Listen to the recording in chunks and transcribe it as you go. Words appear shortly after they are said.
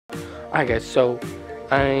Alright guys, so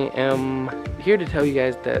I am here to tell you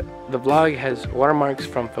guys that the vlog has watermarks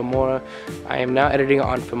from Filmora. I am now editing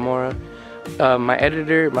on Filmora. My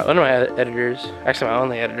editor, one of my editors, actually my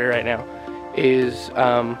only editor right now, is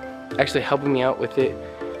actually helping me out with it.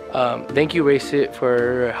 Thank you Race It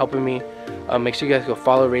for helping me. Make sure you guys go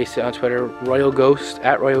follow Race It on Twitter, Royal Ghost,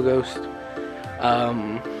 @RoyalGhost.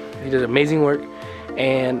 He does amazing work,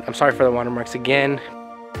 and I'm sorry for the watermarks again.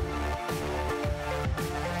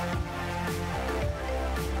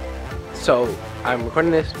 So I'm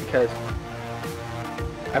recording this because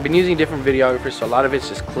I've been using different videographers, so a lot of it's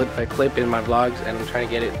just clip by clip in my vlogs, and I'm trying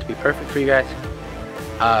to get it to be perfect for you guys.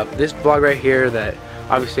 This vlog right here that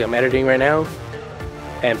obviously I'm editing right now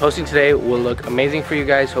and posting today will look amazing for you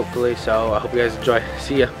guys, hopefully, so I hope you guys enjoy.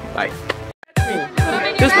 See ya. Bye.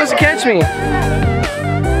 You're supposed to catch me.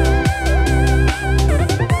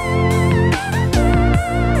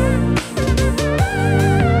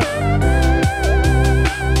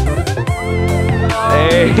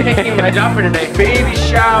 Taking my job for today. Baby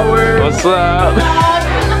shower. What's up?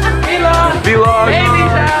 Vlog. Vlog. Baby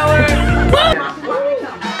shower.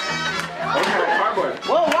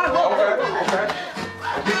 Whoa,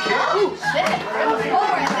 shit.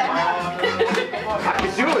 I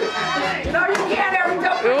can do it. No, you can't ever do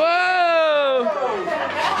it. Whoa.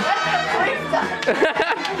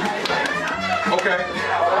 Okay.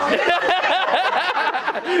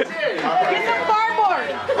 Get some cardboard.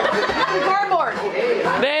 Cardboard.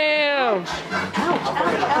 Damn.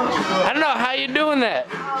 I don't know how you doing that.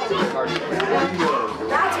 That's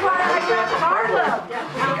why I got cardboard.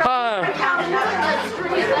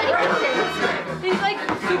 He's like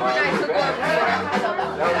super nice.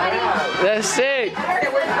 That's sick.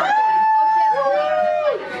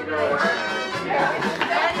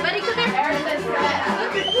 Buddy, come here.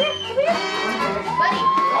 Buddy.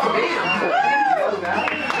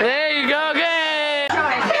 There you go, gang.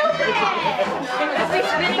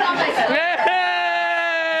 Spinning on myself.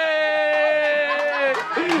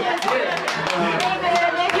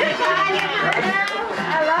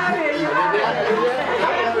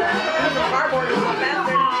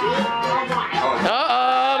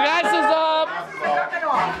 Uh-oh, guys is up.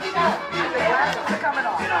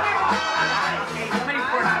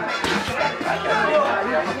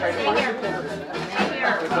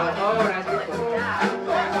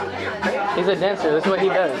 He's a dancer, that's what he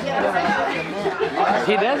does.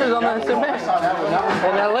 He dances on the cement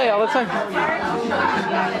in LA all the time.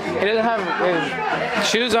 He doesn't have his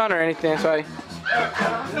shoes on or anything, that's why.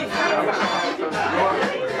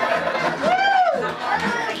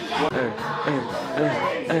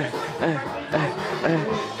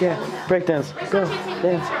 Yeah, break dance. Go,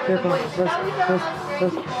 dance. Go.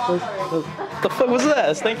 The fuck was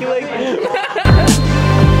that? Stanky leg?